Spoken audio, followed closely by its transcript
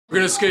We're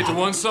gonna skate to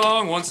one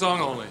song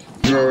only.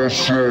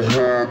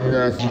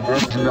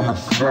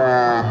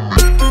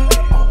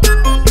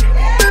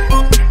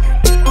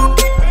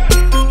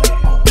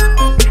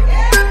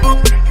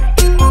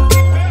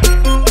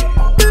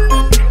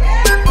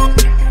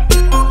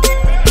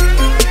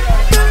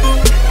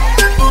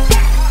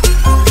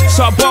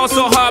 So I ball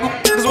so hard,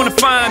 niggas wanna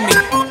find me.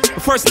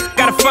 But first,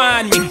 gotta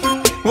find me.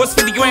 What's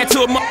 50 grand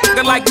to a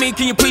motherfucker like me?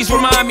 Can you please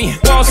remind me?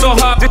 Ball so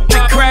hard, this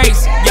shit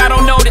crazy. Y'all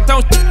don't know that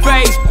don't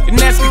phase. The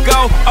Nets could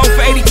go 0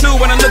 for 82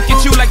 when I look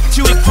at you like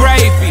you the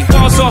gravy.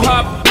 Ball so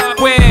hard,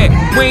 where?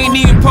 We ain't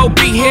even po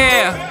be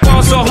here.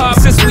 Ball so hard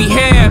since we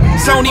here.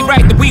 It's only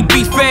right that we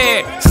be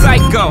fair.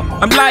 Psycho,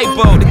 I'm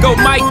libo to go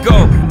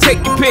Michael. Take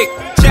your pick.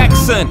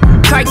 Jackson,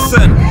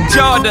 Tyson,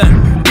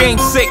 Jordan. Game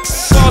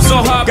 6, ball so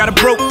hard, got a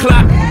broke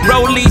clock.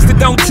 Rollies that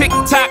don't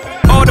tick-tock.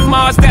 All the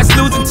Mars that's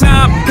losing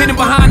time, hidden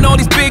behind all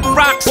these big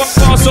rocks.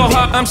 Ball so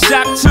hard, I'm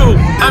shocked too.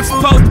 I'm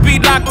supposed to be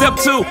locked up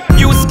too.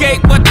 You escape,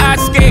 but I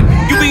escape.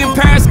 You be in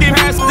Paris, get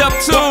passed up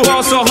too.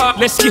 Ball so hard,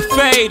 let's get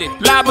faded.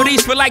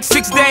 Liberties for like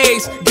 6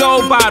 days.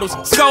 Gold bottles,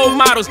 soul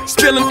models,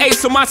 spilling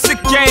ace on my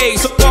sick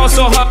days. So ball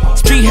so hard,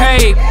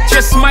 behave.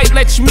 Just might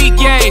let you meet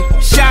gay.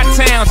 Shot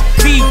towns,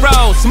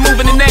 B-rolls,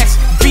 moving the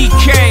next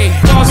BK.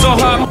 Ball so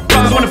hard,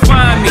 brothers wanna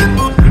find me.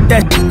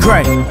 That's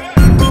crack.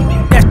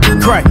 That's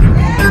crack.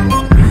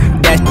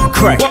 That's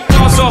crack.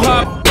 Ball so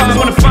hard, brothers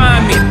wanna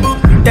find me.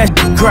 That's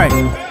crack.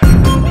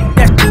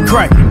 That's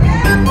crack.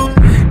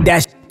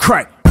 That's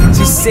crack.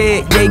 She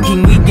said, yeah,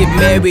 can we get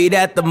married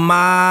at the mall?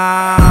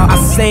 I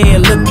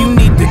said, look, you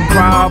need to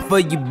crawl for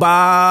your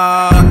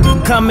bar.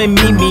 Come and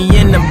meet me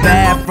in the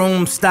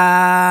bathroom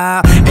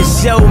style and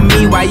show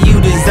me why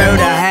you deserve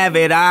to have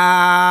it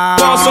all.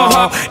 Ball so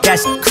hard,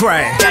 that's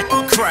crack.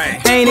 That's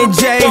crack. Ain't it,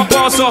 Jay?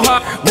 Ball so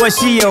hard, what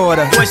she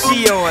order? What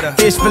she order?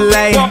 Fish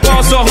fillet.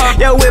 Ball so hard,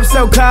 your whip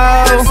so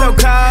cold. So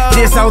cold.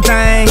 This whole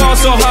thing. Ball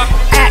so hard,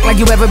 act like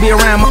you ever be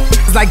around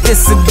like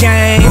this a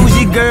game.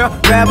 Who's your girl?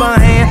 Grab her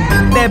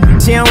hand. That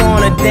bitch, she don't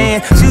wanna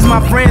dance. She's my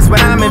friends, but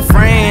I'm in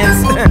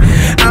France.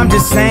 I'm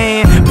just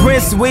saying,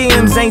 Prince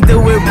Williams ain't do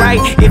it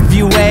right if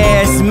you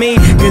ask me.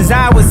 Cause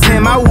I was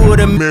him, I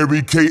would've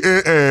married Kate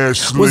and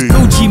Ashley. Was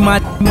Gucci my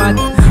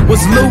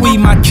was Louis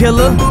my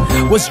killer?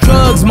 Was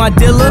drugs my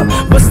dealer?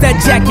 What's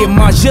that jacket,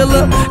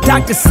 Margilla?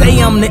 Doctors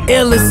say I'm the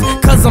illest,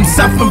 cause I'm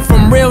suffering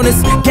from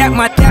realness. Got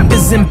my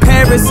captors in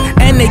Paris,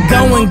 and they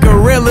going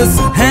gorillas,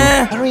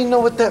 huh? I don't even know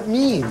what that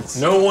means.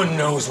 No one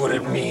knows what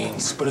it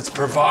means, but it's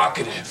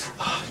provocative.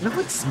 No,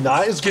 it's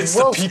not. It gets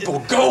the people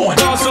going.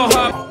 Ball so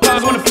hard,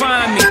 brothers wanna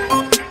find me.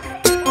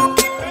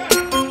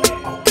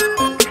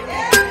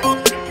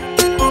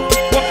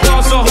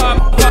 Ball so hard,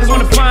 brothers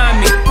wanna find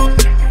me.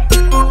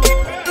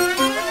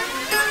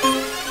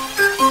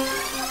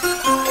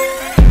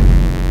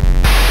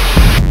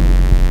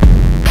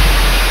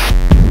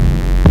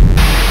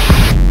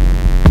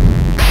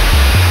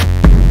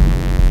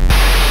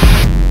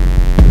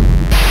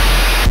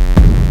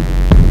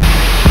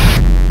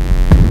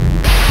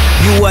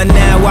 You are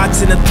now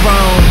watching the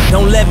throne.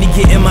 Don't let me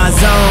get in my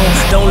zone.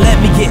 Don't let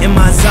me get in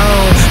my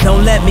zone.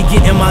 Don't let me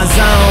get in my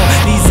zone.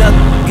 These other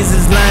niggas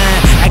is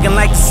lying, acting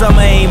like the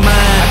summer ain't mine.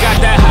 I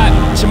got that hot,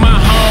 to my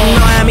home. You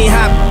know how many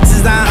hot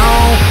bitches I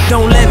own.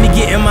 Don't let me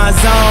get in my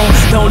zone.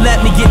 Don't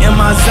let me get in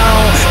my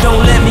zone.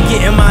 Don't let me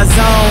get in my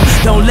zone.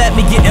 Don't let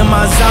me get in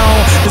my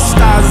zone. The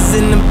stars is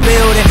in the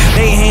building,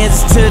 they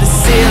hands to the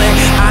ceiling.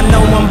 I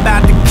know I'm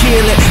about to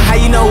kill it. How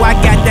you know I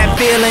got that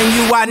feeling?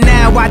 You are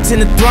now watching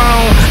the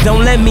throne.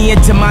 Don't let me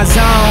into my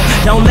zone.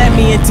 Don't let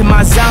me into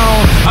my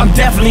zone. I'm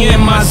definitely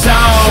in my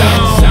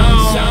zone.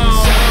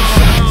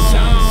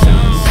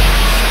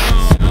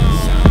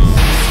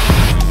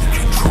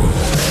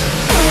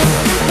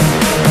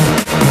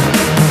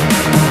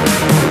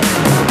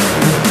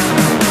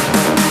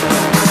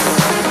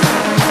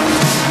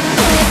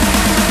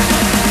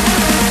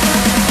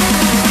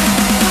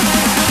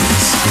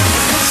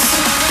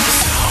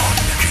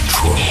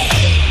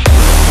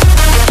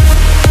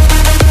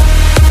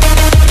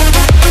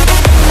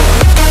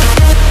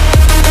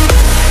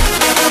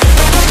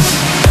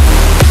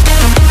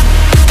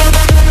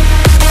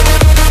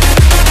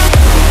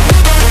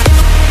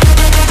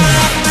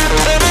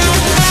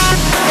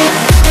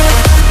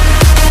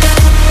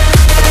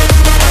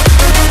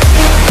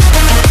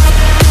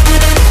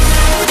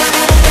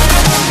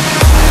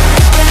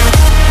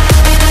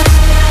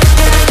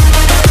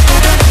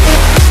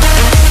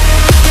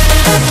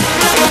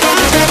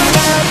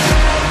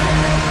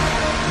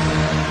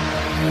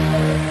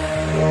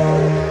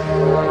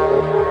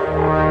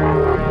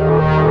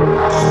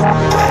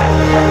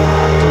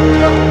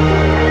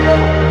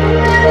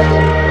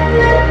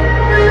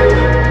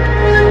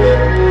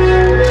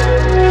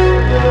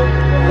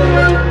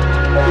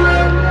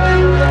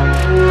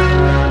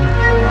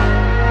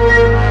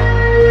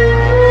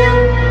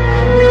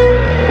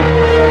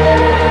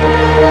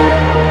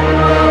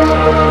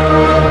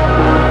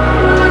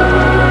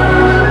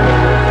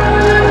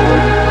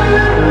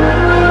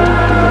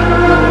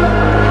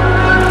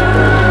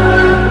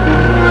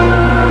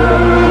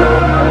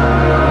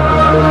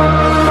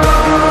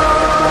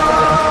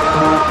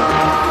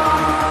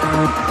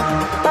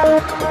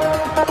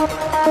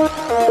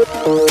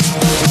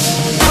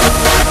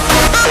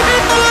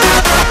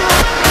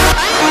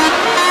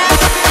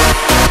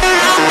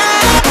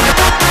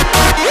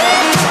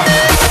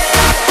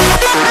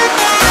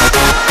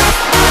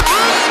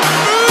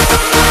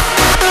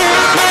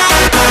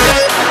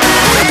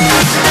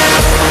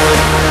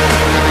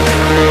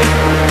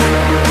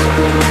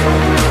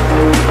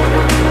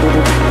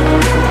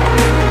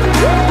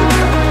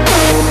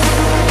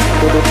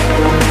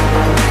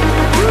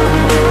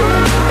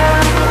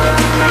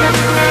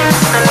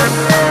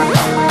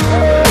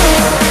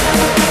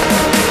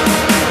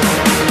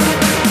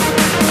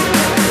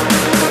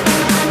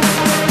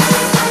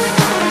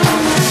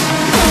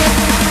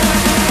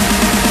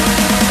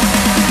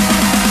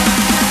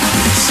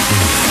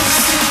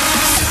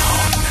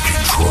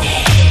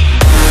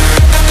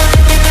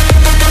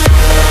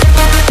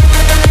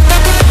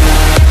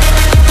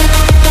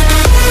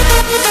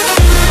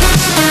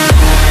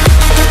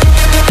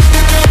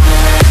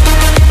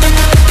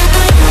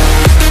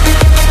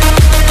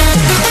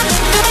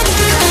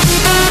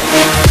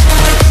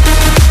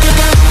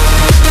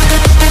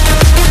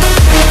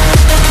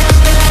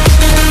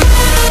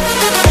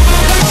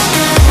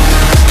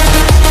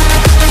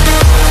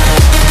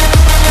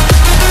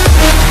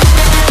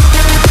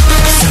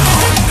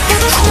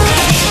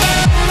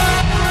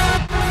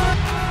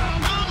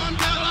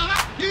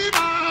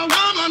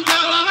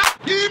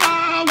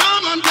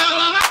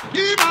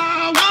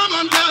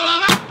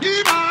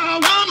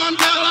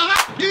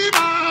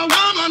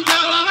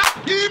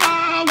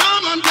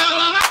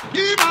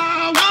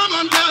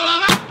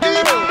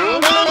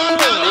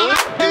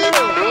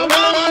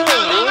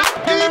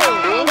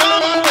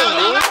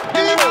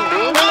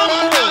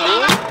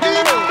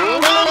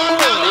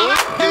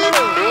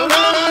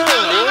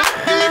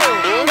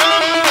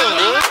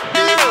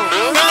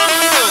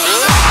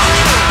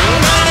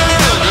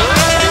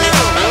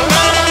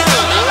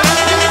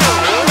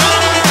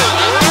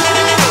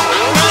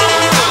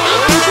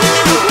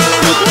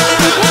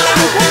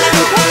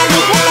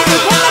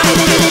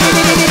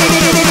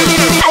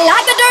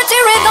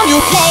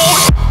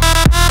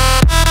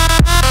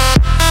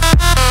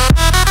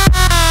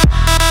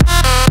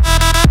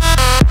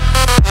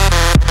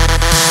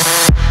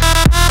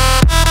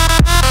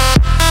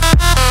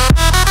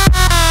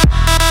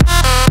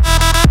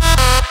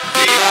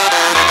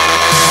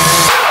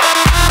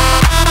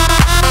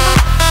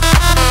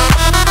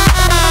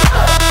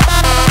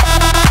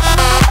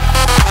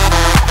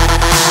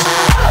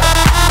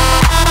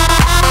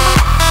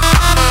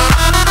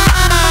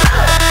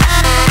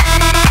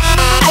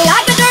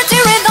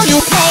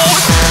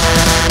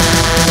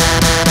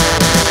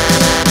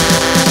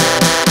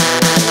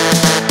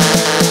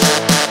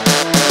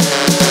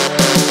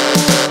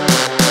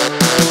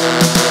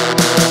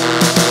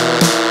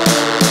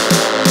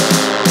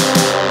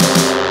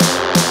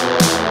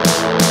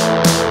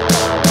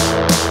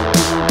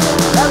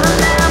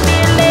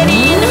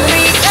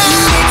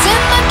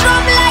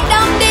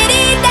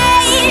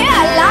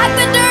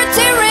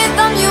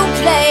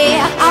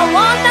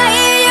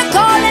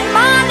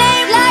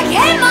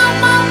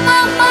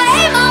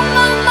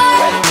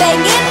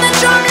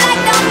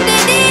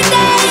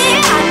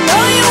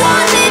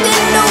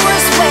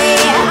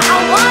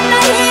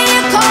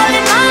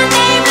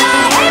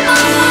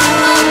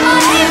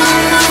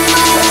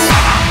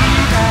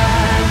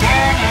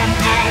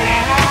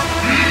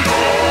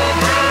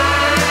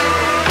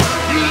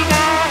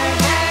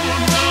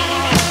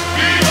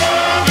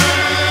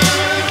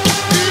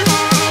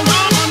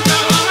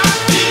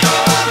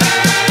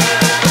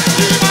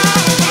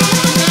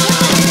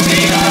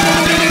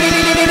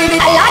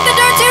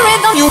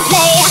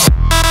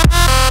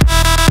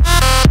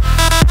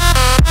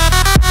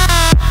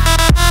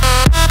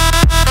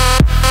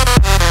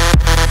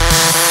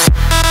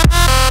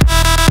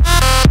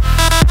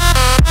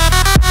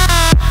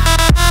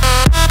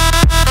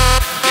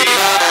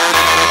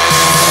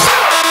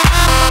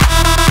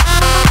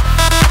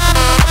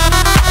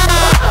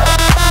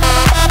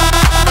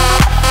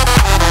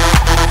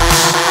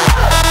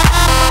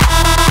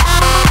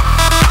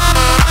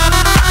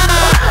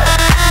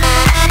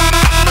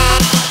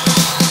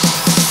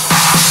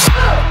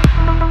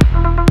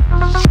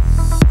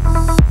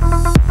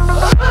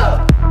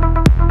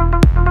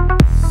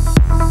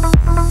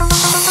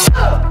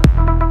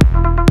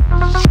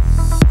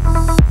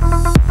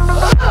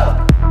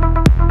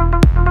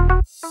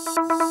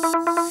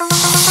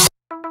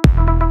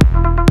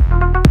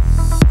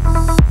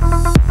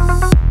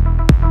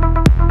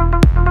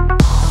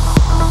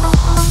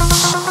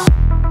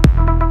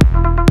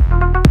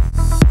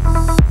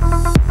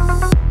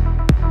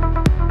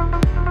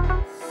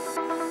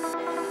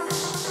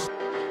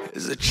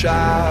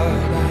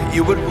 child,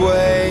 you would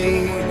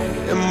wait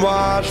and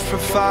watch from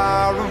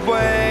far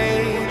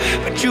away.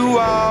 But you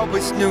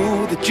always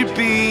knew that you'd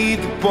be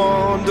the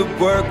one to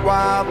work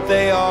while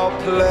they all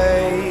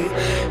play.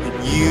 In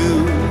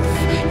youth,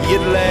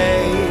 you'd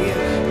lay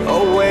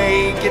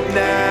awake at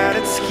night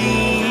and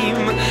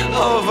scheme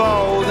of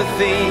all the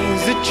things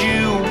that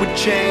you would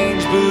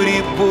change, but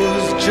it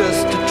was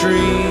just a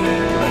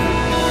dream.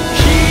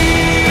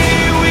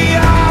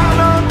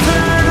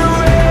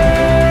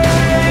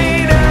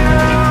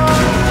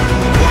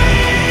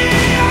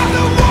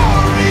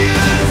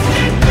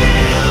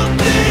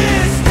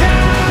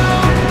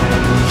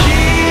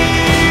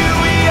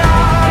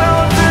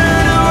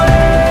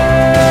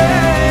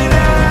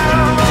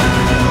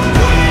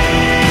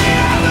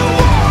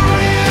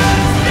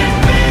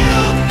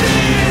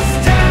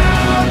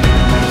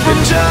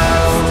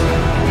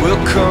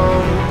 We'll come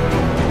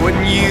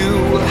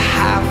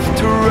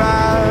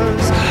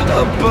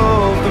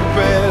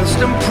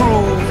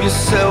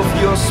yourself,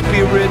 your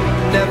spirit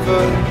never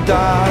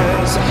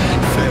dies.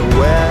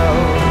 Farewell,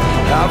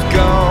 I've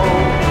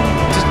gone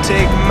to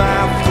take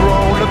my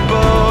throne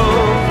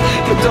above.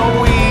 But don't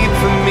weep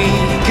for me,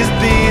 'cause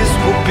this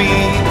will be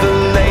the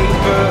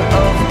labor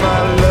of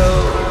my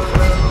love.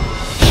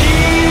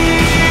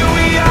 Here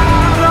we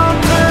are, don't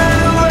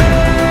turn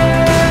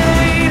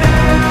away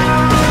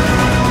now.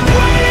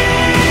 We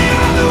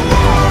are the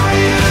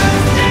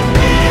warriors that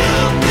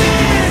built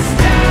this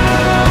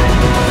town.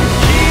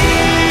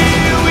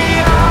 Here we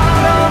are,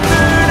 don't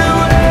turn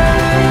away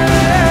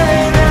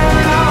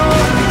now.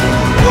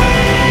 We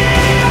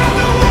are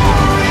the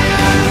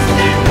warriors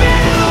that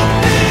built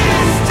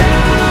this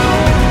town.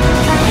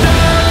 Here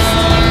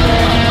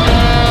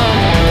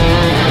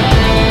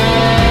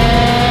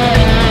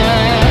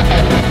we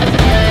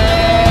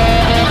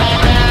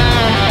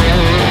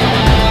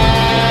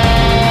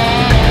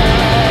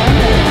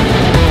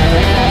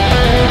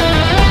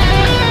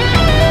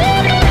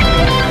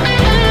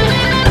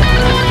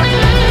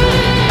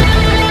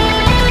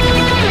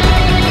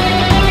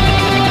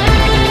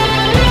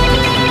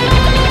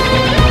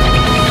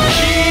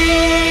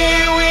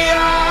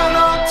are,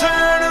 don't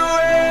turn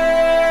away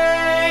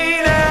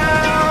now.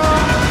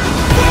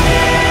 We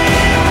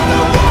are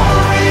the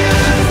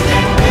warriors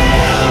that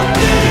built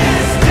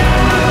this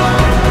town.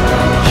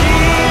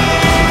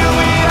 Here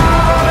we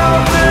are,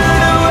 don't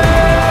turn away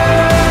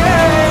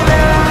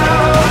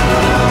now.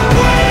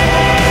 We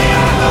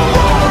are the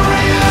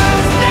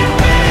warriors that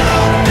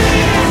built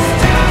this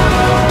town.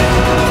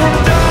 From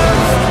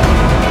dust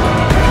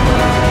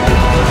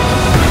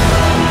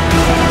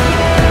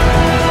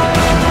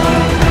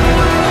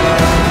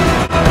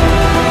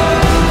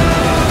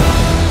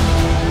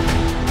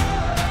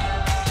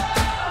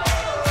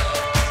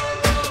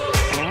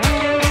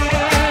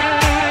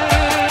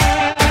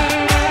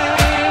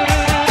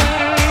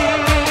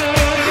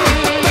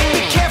Be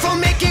careful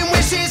making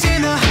wishes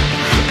in the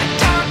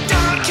dark,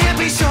 dark. Can't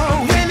be sure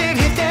when it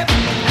hit that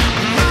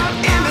mark.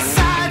 And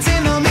besides,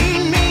 in the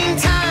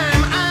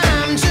meantime,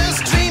 I'm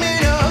just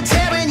dreaming of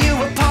tearing you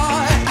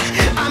apart.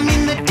 I'm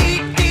in the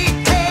deep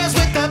details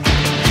with the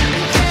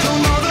devil.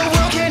 No, the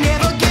world can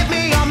never get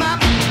me on my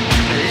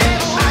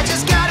level. I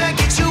just gotta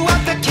get you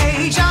out the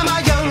cage. I'm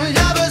a young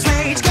lover's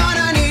rage.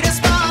 Gonna need a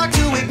spark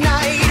to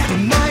ignite.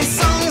 But my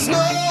songs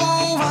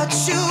know what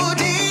you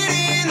did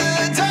in the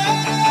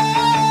dark.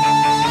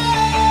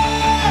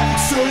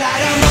 So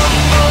light 'em up,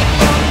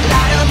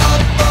 light 'em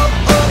up,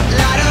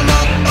 light 'em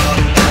up,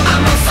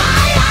 I'm on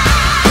fire.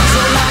 So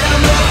light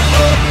 'em up,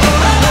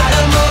 light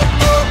 'em up,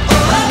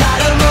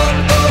 light 'em up,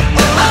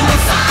 I'm on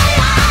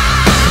fire.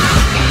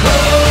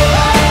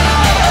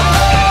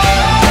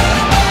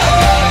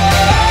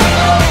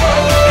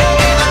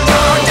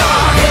 Dark,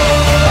 dark.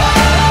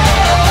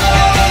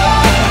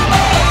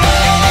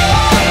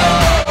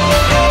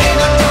 In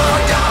the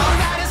dark, dark.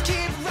 Riders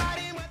keep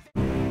riding with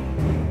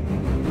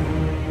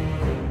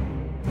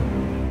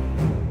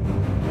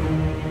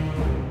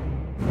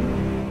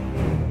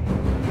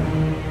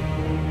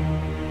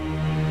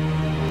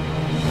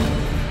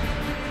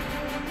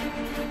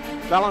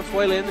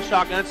Valenzuela in the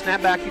shotgun,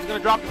 snap back. He's going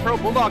to drop the throw.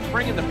 Bulldogs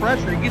bringing the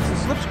pressure. He gets the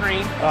slip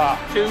screen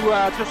to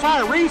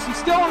Josiah Reese. He's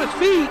still on his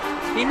feet.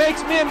 He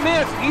makes men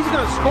miss. He's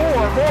going to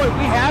score. Boy,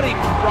 we had him,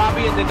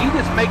 Robbie, and then he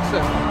just makes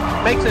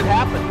it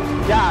happen.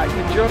 Yeah,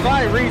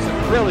 Josiah Reese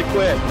is really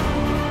quick.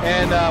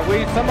 And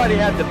somebody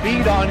had the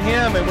beat on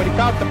him, and when he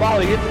caught the ball,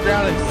 he hit the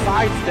ground and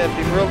sidestepped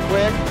him real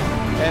quick.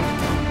 And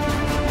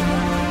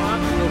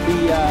It'll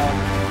be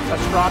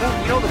Estrada.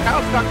 You know, the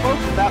Coyotes got close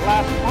to that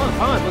last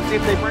punt. Let's see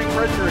if they bring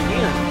pressure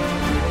again.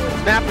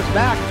 Snap is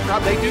back.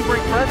 Estrada, they do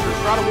bring pressure.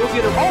 Estrada will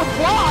get it. Oh, it's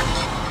blocked!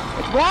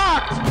 It's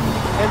blocked!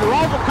 And the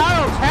Roswell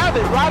Coyotes have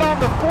it right on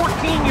the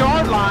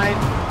 14-yard line.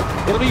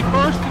 It'll be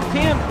 1st and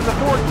 10 from the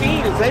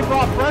 14 as they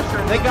brought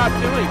pressure and they got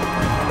to him.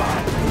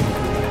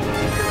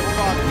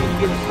 Bulldogs need to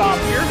get a stop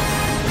here.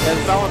 As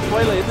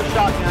Valenzuela in the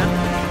shotgun.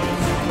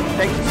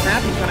 Takes the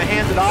snap. He's going to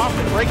hand it off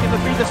and breaking it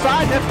through the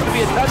side. That's going to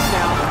be a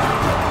touchdown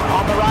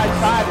on the right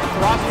side. And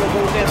Carrasco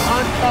goes in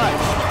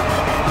untouched.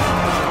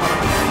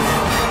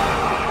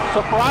 So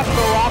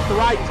Carrasco off the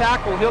right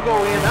tackle. He'll go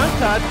in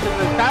untouched. And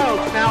the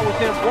Coyotes now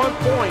within 1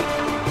 point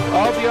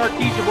of the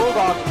Artesia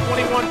Bulldogs.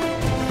 21.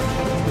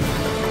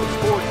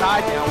 Score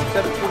tied now with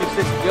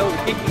 7:26 to go. The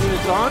kicking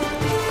unit's on.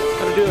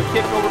 Going to do a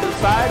kick over to the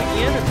side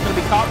again. It's going to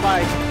be caught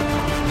by.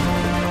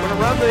 Going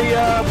to run the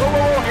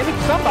and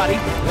it's somebody.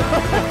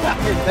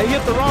 They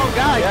hit the wrong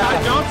guy. Yeah.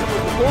 Ty Johnson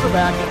was the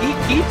quarterback, and he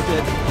keeps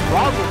it.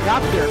 Roswell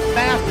got there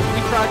fast as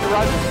we tried to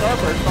run the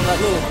suburbs on that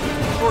little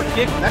short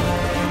kick. That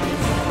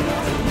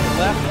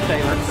left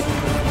Taylor.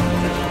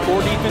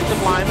 4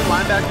 defensive linemen,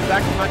 linebackers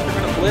acting like they're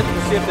going to blitz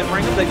and see if they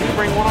bring them. They do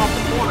bring one off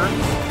the corner.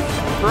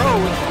 Throw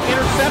is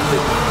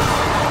intercepted.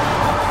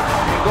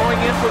 And going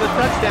in for the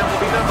touchdown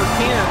will be number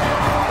 10.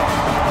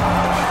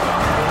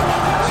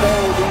 So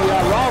the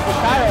Roswell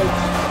Coyotes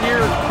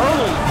here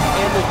early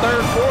in the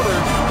third quarter.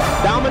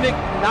 Dominic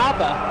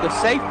Nava, the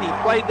safety,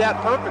 played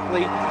that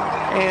perfectly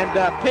and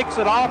picks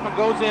it off and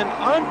goes in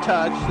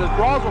untouched. The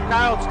Roswell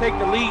Coyotes take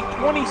the lead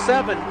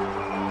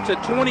 27-17 to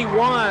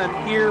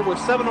 21 here with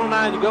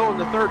 7:09 to go in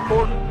the third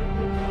quarter.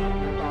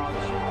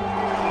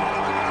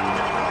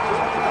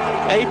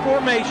 A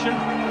formation.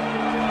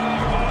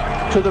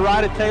 To the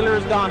right of Taylor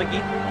is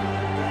Donaghy.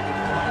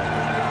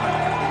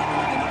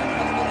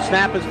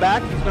 Snap is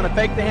back. He's going to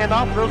fake the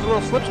handoff, throws a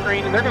little slip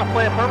screen, and they're going to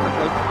play it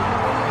perfectly.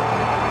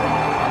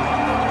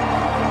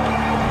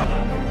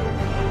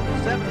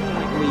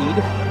 7-point lead.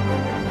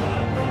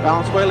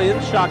 Valenzuela in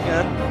the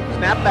shotgun.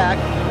 Snap back.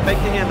 Fake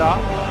the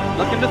handoff.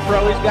 Looking to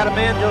throw. He's got a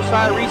man,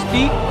 Josiah Reese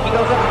deep. He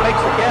goes up and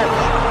makes the catch.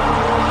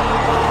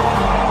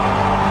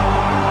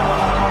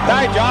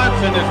 Ty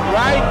Johnson is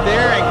right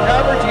there in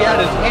coverage. He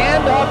had his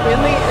hand up in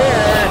the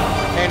air,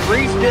 and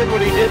Reese did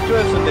what he did to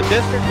us in the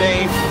district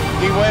game.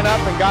 He went up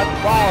and got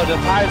the ball at his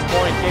highest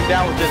point, came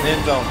down within the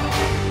end zone.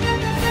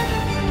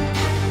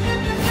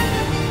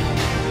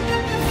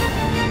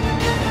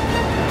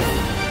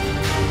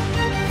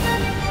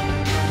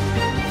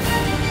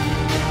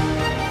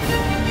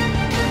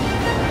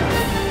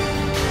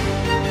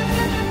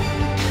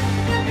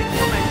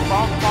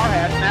 Ball in the far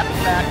hash, snaps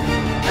it back,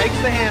 makes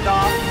the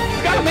handoff.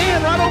 He's got a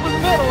man right over the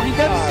middle. He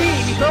doesn't see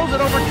him. He throws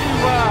it over to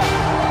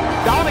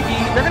Donaghy.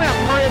 They're going to have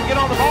to hurry and get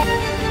on the ball.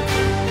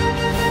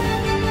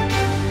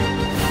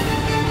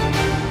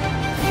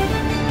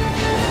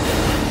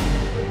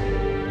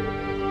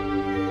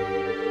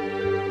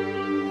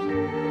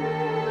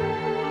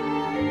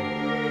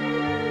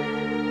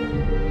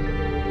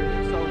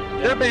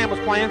 Their band was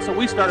playing, so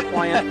we started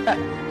playing.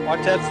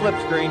 Watch that slip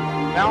screen.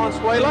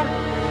 Valenzuela,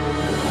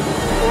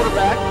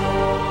 quarterback.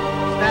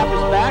 Snap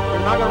is back. They're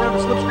not going to run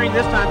the slip screen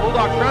this time.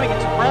 Bulldogs trying to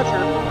get some pressure.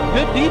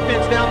 Good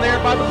defense down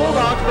there by the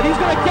Bulldogs, but he's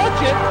going to catch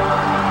it.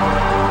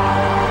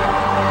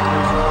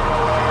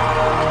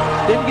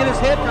 Didn't get his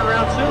head turned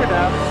around soon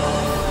enough.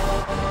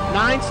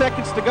 9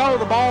 seconds to go.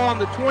 The ball on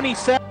the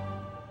 27.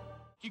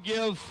 You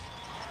give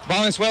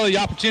Valenzuela the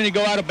opportunity to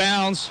go out of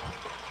bounds.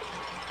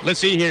 Let's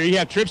see here. You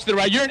have trips to the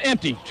right. You're an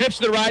empty. Trips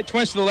to the right,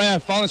 twins to the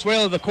left.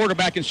 Valenzuela, the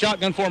quarterback, in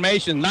shotgun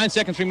formation. 9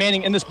 seconds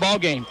remaining in this ball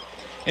game.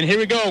 And here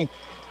we go.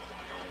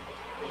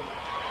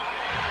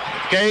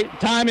 Okay,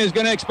 time is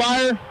going to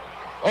expire.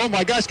 Oh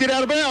my gosh, get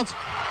out of bounds.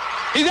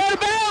 He's out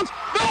of bounds.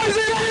 No, he's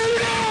out of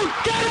bounds.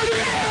 Got it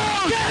in.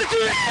 Got it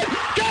in.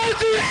 Got it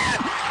in.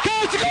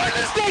 Coyote going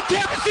to the state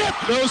championship.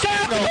 No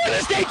signal. Going to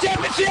the state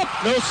championship.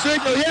 No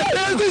signal. Yeah,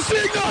 there's the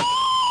signal.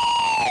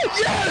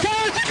 Yes!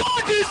 Coyote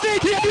going to the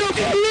state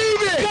championship!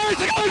 Believe it!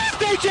 Coyote going to the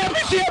state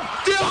championship!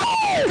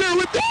 Still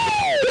with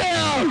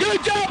down! Good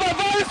job by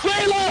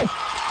Valenzuela!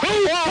 Who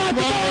caught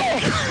the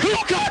ball? Who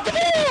caught the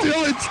ball?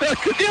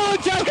 Dylan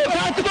Tucker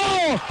caught the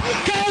ball!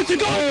 Coyote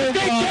going to the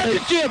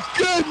state championship!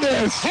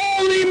 Goodness!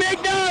 Holy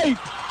McKnight!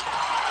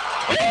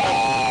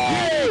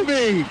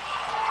 Holy!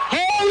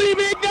 Holy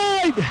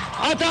McKnight!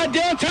 I thought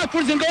Dylan Tucker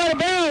was going to go out of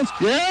bounds.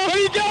 Yeah? But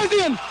he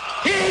doesn't!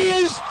 He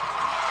is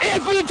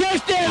in for the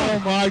touchdown! Oh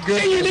my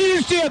goodness. Senior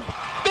leadership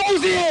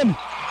goes in!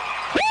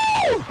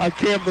 Woo! I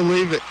can't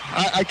believe it.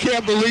 I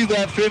can't believe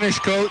that finish,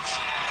 Coach.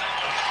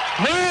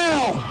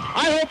 Wow!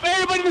 I hope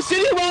everybody in the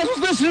city of Roswell is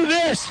listening to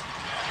this.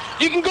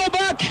 You can go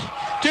back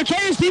to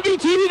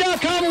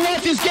KSTVTV.com and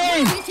watch this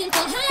game.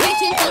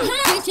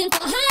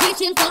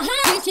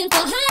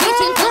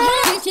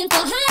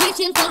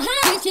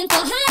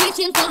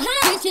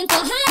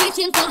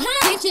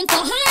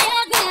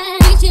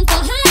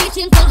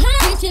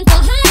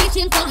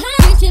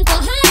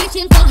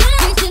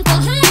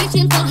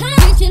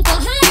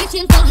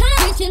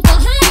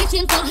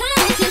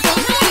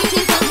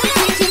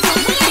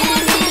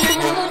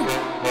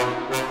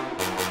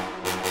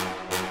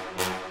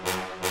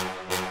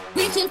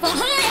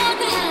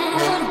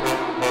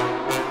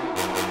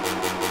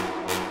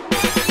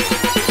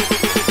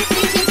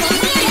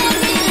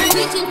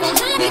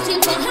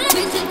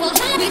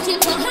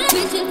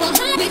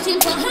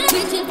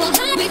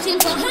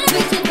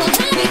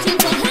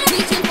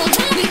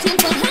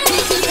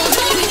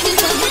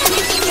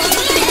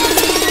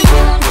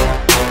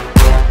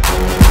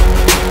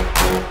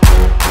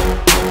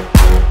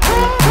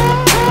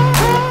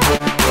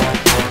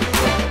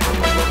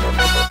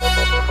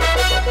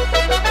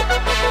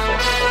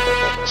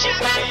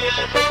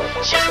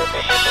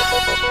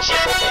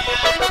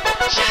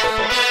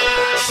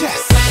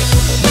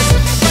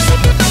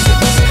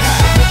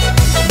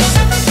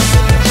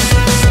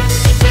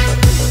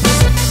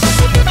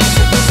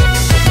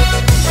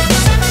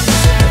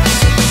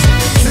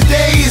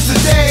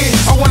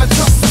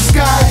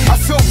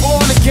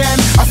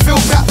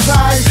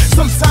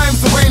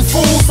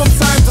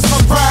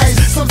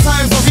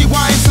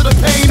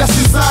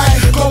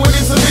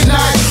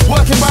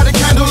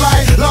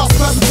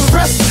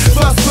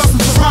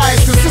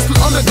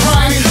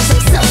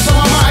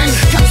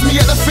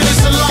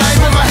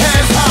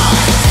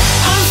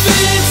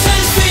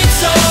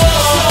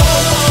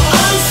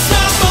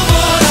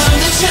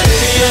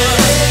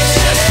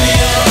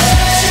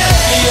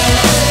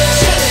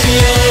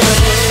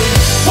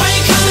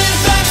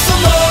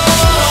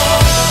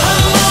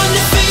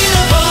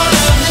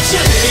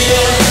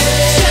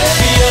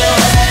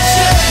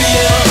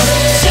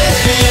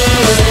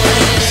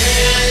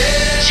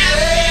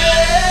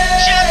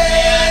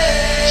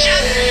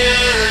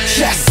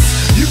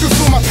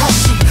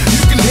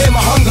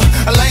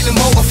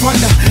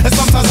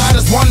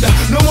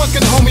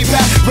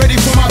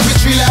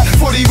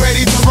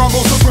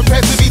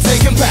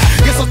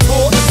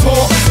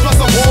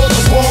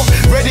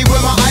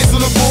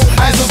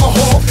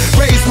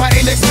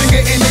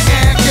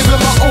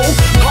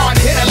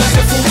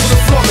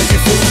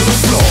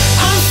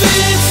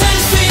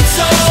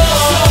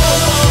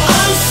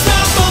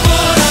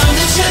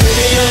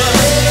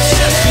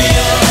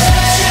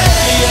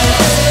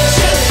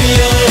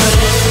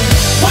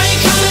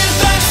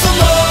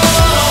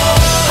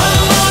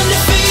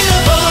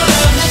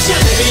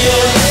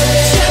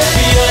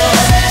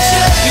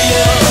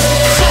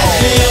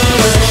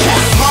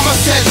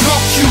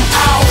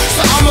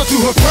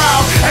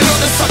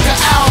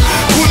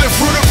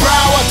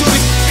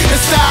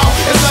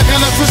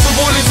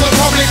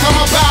 come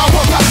about.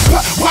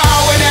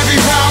 Wow, and every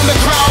round the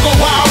crowd go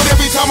wild.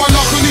 Every time I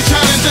knock on the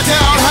challenger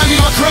down, hand me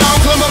my crown,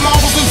 clump my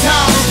marbles in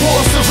town,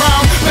 reporters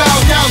surround, bow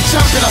down,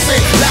 champion. I say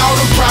loud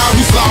and proud,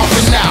 who's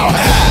laughing now?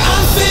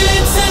 I'm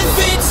feeling 10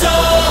 feet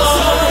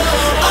tall,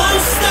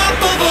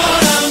 unstoppable.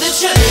 I'm the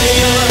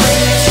champion,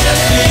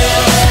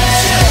 champion,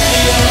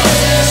 champion,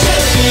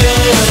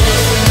 champion.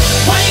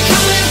 Why you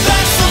coming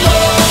back for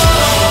more?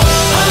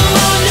 I'm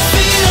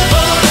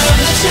undefeatable. I'm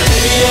the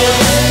champion,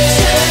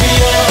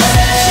 champion,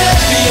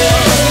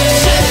 champion,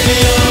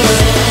 champion.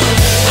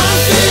 I'm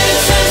feeling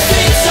 10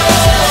 feet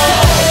tall,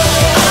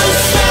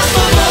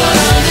 unstoppable.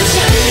 I'm the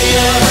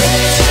champion,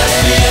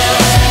 champion,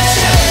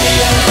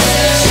 champion,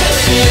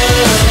 champion.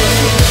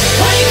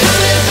 Why you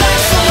coming back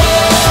for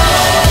more?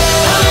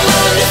 I'm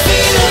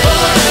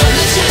undefeatable. I'm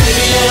the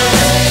champion,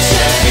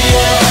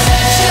 champion,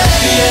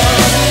 champion,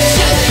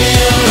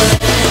 champion.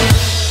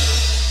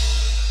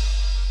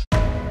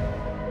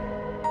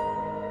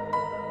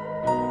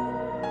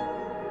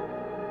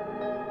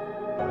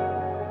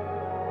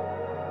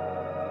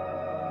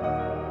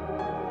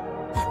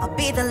 I'll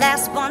be the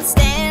last one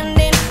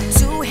standing,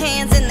 2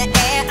 hands in the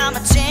air, I'm a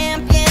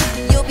champion.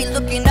 You'll be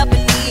looking up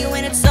at me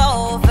when it's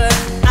over.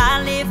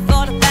 I live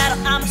for the battle,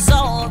 I'm a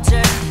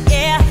soldier.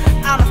 Yeah,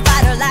 I'm a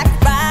fighter like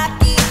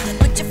Rocky.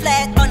 Put your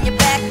flag on your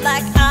back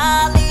like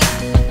Ali.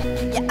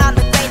 Yeah, I'm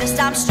the greatest,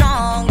 I'm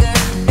stronger.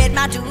 Bet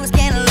my dues,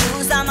 can't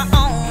lose, I'ma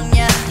own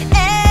ya.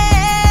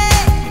 Hey,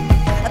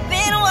 I've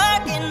been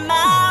working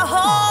my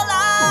whole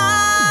life,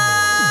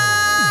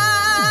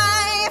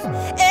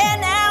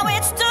 and now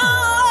it's do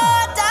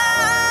or die.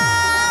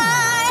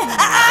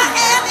 I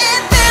am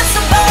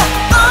invincible,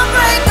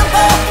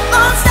 unbreakable,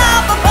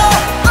 unstoppable,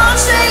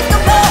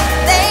 unshakable.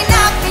 They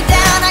knock me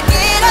down, I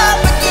get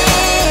up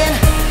again.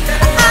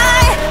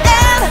 I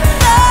am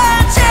the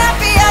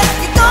champion.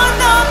 You don't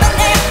know my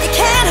name, you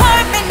can't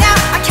hurt me now.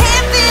 I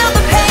can't feel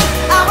the pain.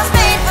 I was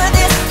made for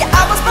this, yeah,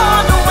 I was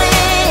born to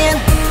win.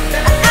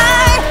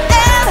 I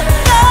am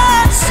the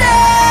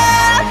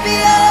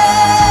champion.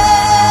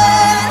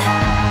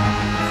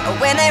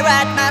 When they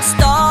write my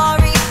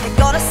story, they're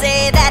gonna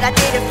say that I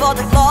did it for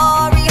the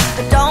glory.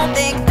 But don't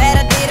think that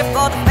I did it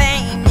for the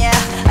fame, yeah.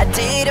 I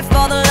did it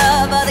for the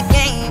love of the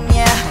game,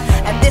 yeah.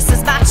 And this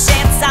is my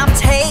chance I'm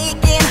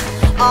taking.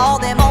 All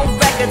them old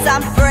records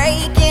I'm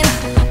breaking.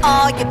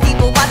 All you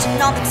people watching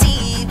on the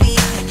TV,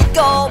 you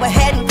go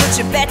ahead and put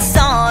your bets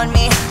on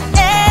me.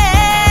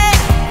 Hey,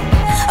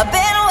 I've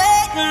been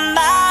waiting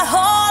my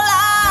whole